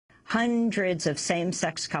Hundreds of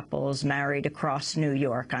same-sex couples married across New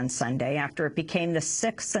York on Sunday after it became the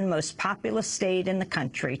 6th and most populous state in the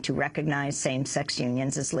country to recognize same-sex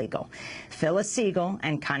unions as legal. Phyllis Siegel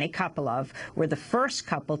and Connie Kopilov were the first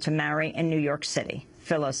couple to marry in New York City.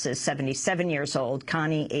 Phyllis is 77 years old,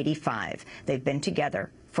 Connie 85. They've been together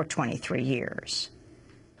for 23 years.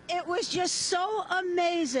 It was just so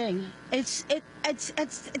amazing. It's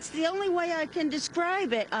the only way I can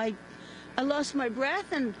describe it. I lost my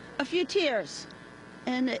breath and a few tears,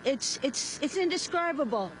 and it's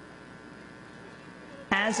indescribable.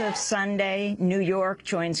 As of Sunday, New York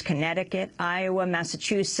joins Connecticut, Iowa,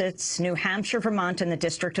 Massachusetts, New Hampshire, Vermont, and the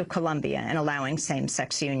District of Columbia in allowing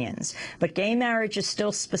same-sex unions. But gay marriage is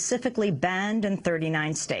still specifically banned in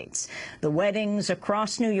 39 states. The weddings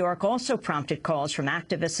across New York also prompted calls from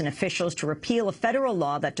activists and officials to repeal a federal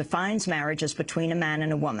law that defines marriages between a man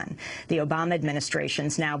and a woman. The Obama administration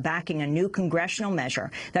is now backing a new congressional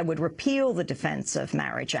measure that would repeal the Defense of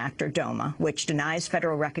Marriage Act, or DOMA, which denies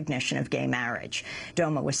federal recognition of gay marriage.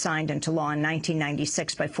 DOMA was signed into law in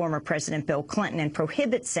 1996 by former President Bill Clinton and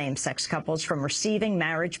prohibits same-sex couples from receiving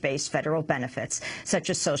marriage-based federal benefits, such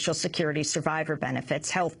as Social Security survivor benefits,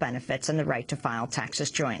 health benefits, and the right to file taxes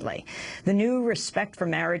jointly. The new Respect for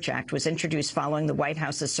Marriage Act was introduced following the White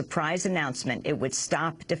House's surprise announcement it would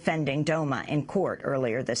stop defending DOMA in court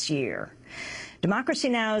earlier this year. Democracy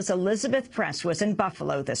Now!'s Elizabeth Press was in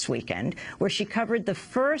Buffalo this weekend, where she covered the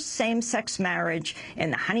first same-sex marriage in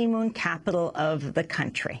the honeymoon capital of the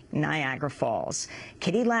country, Niagara Falls.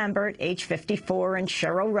 Kitty Lambert, age 54, and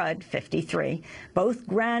Cheryl Rudd, 53, both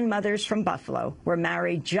grandmothers from Buffalo, were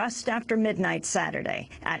married just after midnight Saturday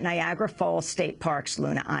at Niagara Falls State Park's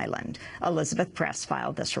Luna Island. Elizabeth Press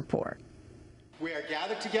filed this report. We are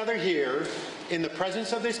gathered together here in the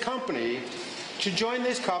presence of this company to join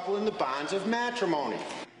this couple in the bonds of matrimony.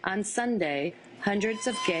 On Sunday, hundreds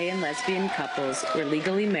of gay and lesbian couples were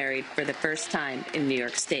legally married for the first time in New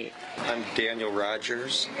York State. I'm Daniel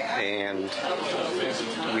Rogers, and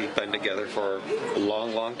we've been together for a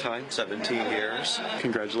long, long time, 17 years.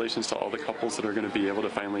 Congratulations to all the couples that are going to be able to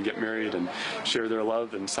finally get married and share their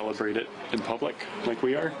love and celebrate it in public like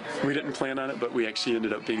we are. We didn't plan on it, but we actually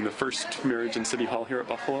ended up being the first marriage in City Hall here at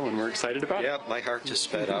Buffalo, and we're excited about it. Yeah, my heart just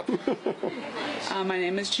sped up. My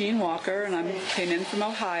name is Jean Walker, and I came in from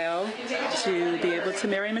Ohio to be able to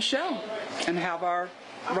marry Michelle and have our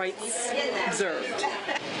rights observed.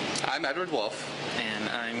 I'm Edward Wolf. And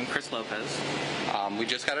I'm Chris Lopez. We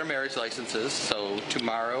just got our marriage licenses, so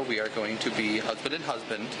tomorrow we are going to be husband and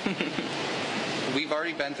husband. We've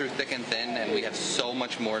already been through thick and thin, and we have so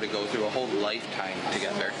much more to go through, a whole lifetime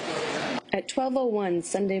together. At 12:01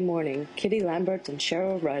 Sunday morning, Kitty Lambert and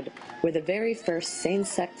Cheryl Rudd were the very first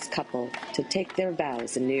same-sex couple to take their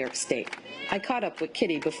vows in New York State. I caught up with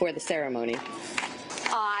Kitty before the ceremony.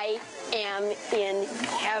 I am in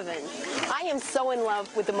heaven. I am so in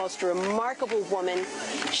love with the most remarkable woman.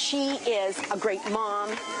 She is a great mom.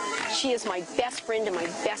 She is my best friend and my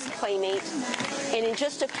best playmate. And in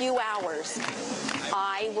just a few hours,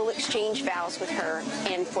 I will exchange vows with her,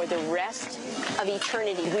 and for the rest of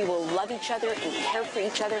eternity, we will love each other and care for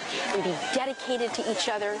each other and be dedicated to each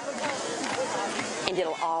other, and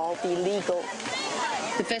it'll all be legal.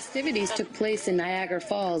 The festivities took place in Niagara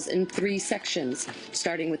Falls in 3 sections,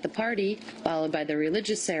 starting with the party, followed by the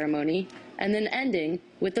religious ceremony, and then ending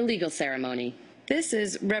with the legal ceremony. This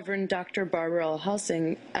is Reverend Dr. Barbara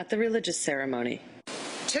Halsing at the religious ceremony.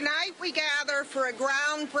 Tonight we gather for a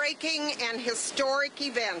groundbreaking and historic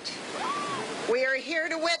event. We are here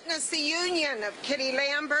to witness the union of Kitty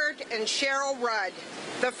Lambert and Cheryl Rudd,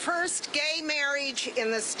 the first gay marriage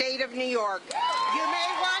in the state of New York. You may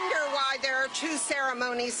wonder why there are 2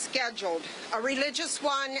 ceremonies scheduled, a religious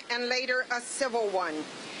one and later a civil one.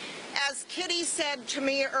 As Kitty said to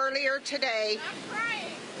me earlier today,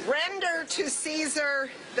 render to Caesar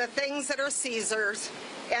the things that are Caesar's,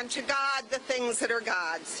 and to God the things that are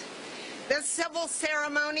God's. This civil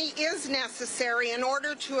ceremony is necessary in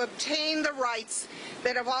order to obtain the rights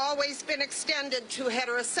that have always been extended to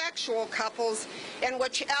heterosexual couples and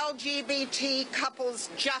which LGBT couples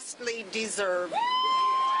justly deserve.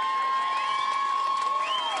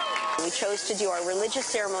 We chose to do our religious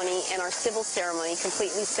ceremony and our civil ceremony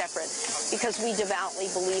completely separate because we devoutly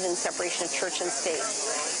believe in separation of church and state.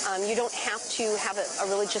 You don't have to have a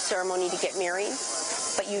religious ceremony to get married,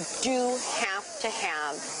 but you do have to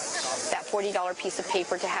have that $40 piece of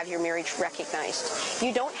paper to have your marriage recognized.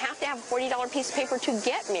 You don't have to have a $40 piece of paper to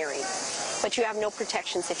get married, but you have no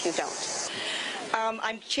protections if you don't.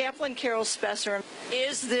 I'm Chaplain Carol Spesser.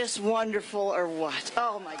 Is this wonderful or what?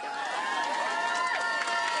 Oh my God.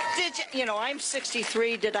 You know, I'm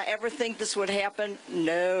 63. Did I ever think this would happen?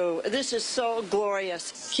 No. This is so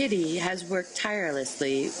glorious. Kitty has worked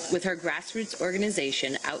tirelessly with her grassroots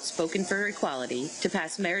organization, Outspoken for Equality, to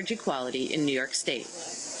pass marriage equality in New York State.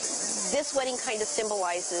 This wedding kind of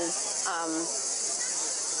symbolizes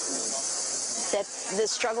that the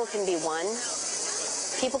struggle can be won.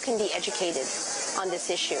 People can be educated on this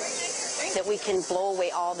issue, that we can blow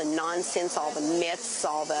away all the nonsense, all the myths,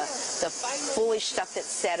 all the foolish stuff that's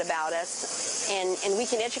said about us, and we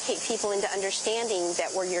can educate people into understanding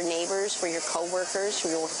that we're your neighbors, we're your co-workers,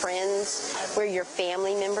 we're your friends, we're your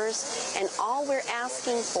family members, and all we're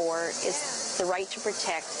asking for is the right to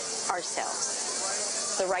protect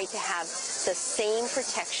ourselves, the right to have the same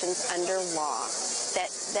protections under law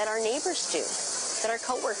that our neighbors do, that our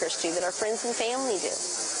co-workers do, that our friends and family do.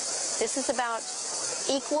 This is about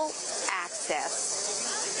equal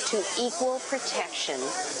access to equal protection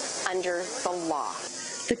under the law.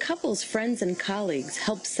 The couple's friends and colleagues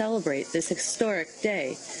helped celebrate this historic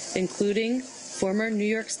day, including former New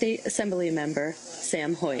York State Assembly member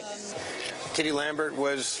Sam Hoyt. Kitty Lambert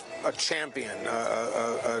was a champion,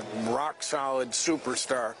 a rock-solid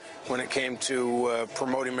superstar when it came to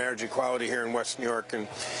promoting marriage equality here in West New York, and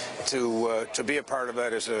to be a part of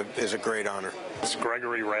that is a great honor. It's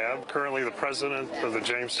Gregory Rabb, currently the president of the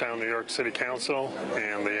Jamestown, New York City Council,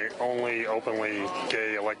 and the only openly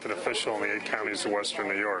gay elected official in the 8 counties of Western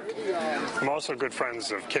New York. I'm also good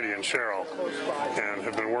friends of Kitty and Cheryl, and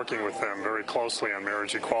have been working with them very closely on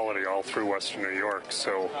marriage equality all through Western New York.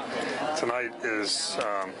 So tonight is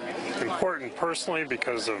important personally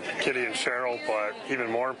because of Kitty and Cheryl, but even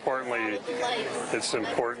more importantly, it's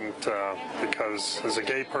important because as a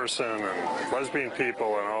gay person and lesbian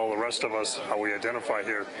people and all the rest of us, how we identify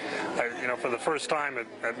here, you know, for the first time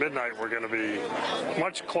at midnight, we're going to be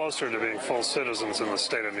much closer to being full citizens in the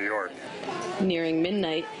state of New York. Nearing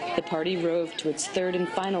midnight, the party rode to its third and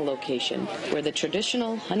final location, where the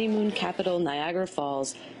traditional honeymoon capital Niagara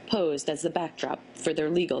Falls posed as the backdrop for their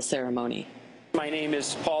legal ceremony. My name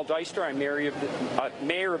is Paul Deister. I'm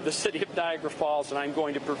mayor of the city of Niagara Falls, and I'm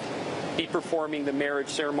going to be performing the marriage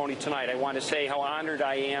ceremony tonight. I want to say how honored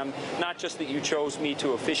I am, not just that you chose me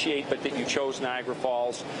to officiate, but that you chose Niagara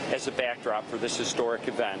Falls as a backdrop for this historic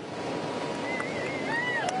event.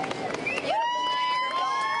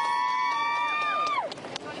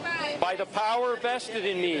 By the power vested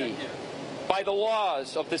in me, by the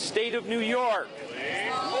laws of the state of New York.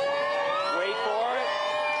 Wait for it.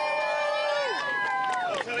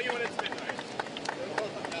 I'll tell you when it's midnight.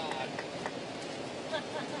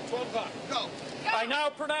 12 o'clock. Go. I now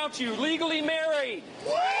pronounce you legally married.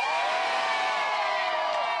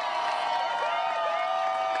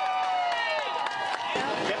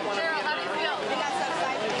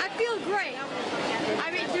 I feel great.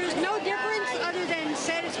 I mean, there's no difference other than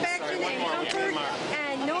satisfaction and comfort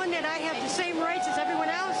and knowing that I have the same rights as everyone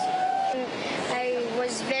else. I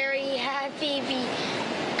was very happy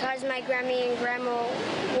because my Grammy and Grandma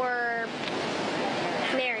were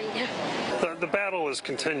married. The battle is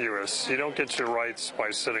continuous. You don't get your rights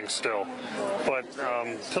by sitting still. But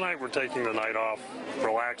tonight we're taking the night off,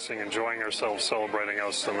 relaxing, enjoying ourselves, celebrating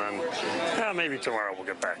us, and then maybe tomorrow we'll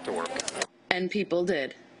get back to work. And people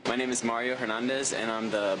did. My name is Mario Hernandez, and I'm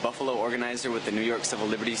the Buffalo organizer with the New York Civil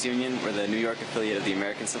Liberties Union. We're the New York affiliate of the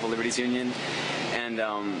American Civil Liberties Union. And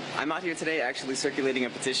I'm out here today actually circulating a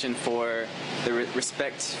petition for the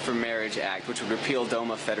Respect for Marriage Act, which would repeal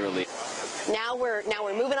DOMA federally. Now we're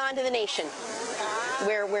moving on to the nation.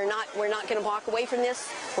 We're not going to walk away from this.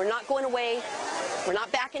 We're not going away. We're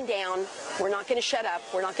not backing down. We're not going to shut up.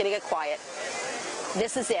 We're not going to get quiet.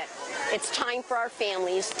 This is it. It's time for our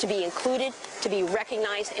families to be included, to be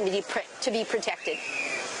recognized, and to be protected.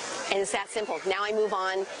 And it's that simple. Now I move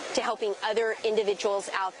on to helping other individuals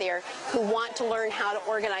out there who want to learn how to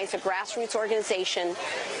organize a grassroots organization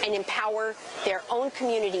and empower their own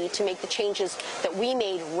community to make the changes that we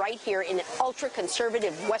made right here in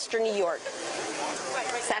ultra-conservative Western New York.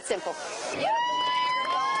 It's that simple.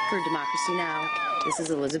 For Democracy Now!, this is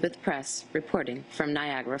Elizabeth Press reporting from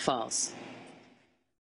Niagara Falls.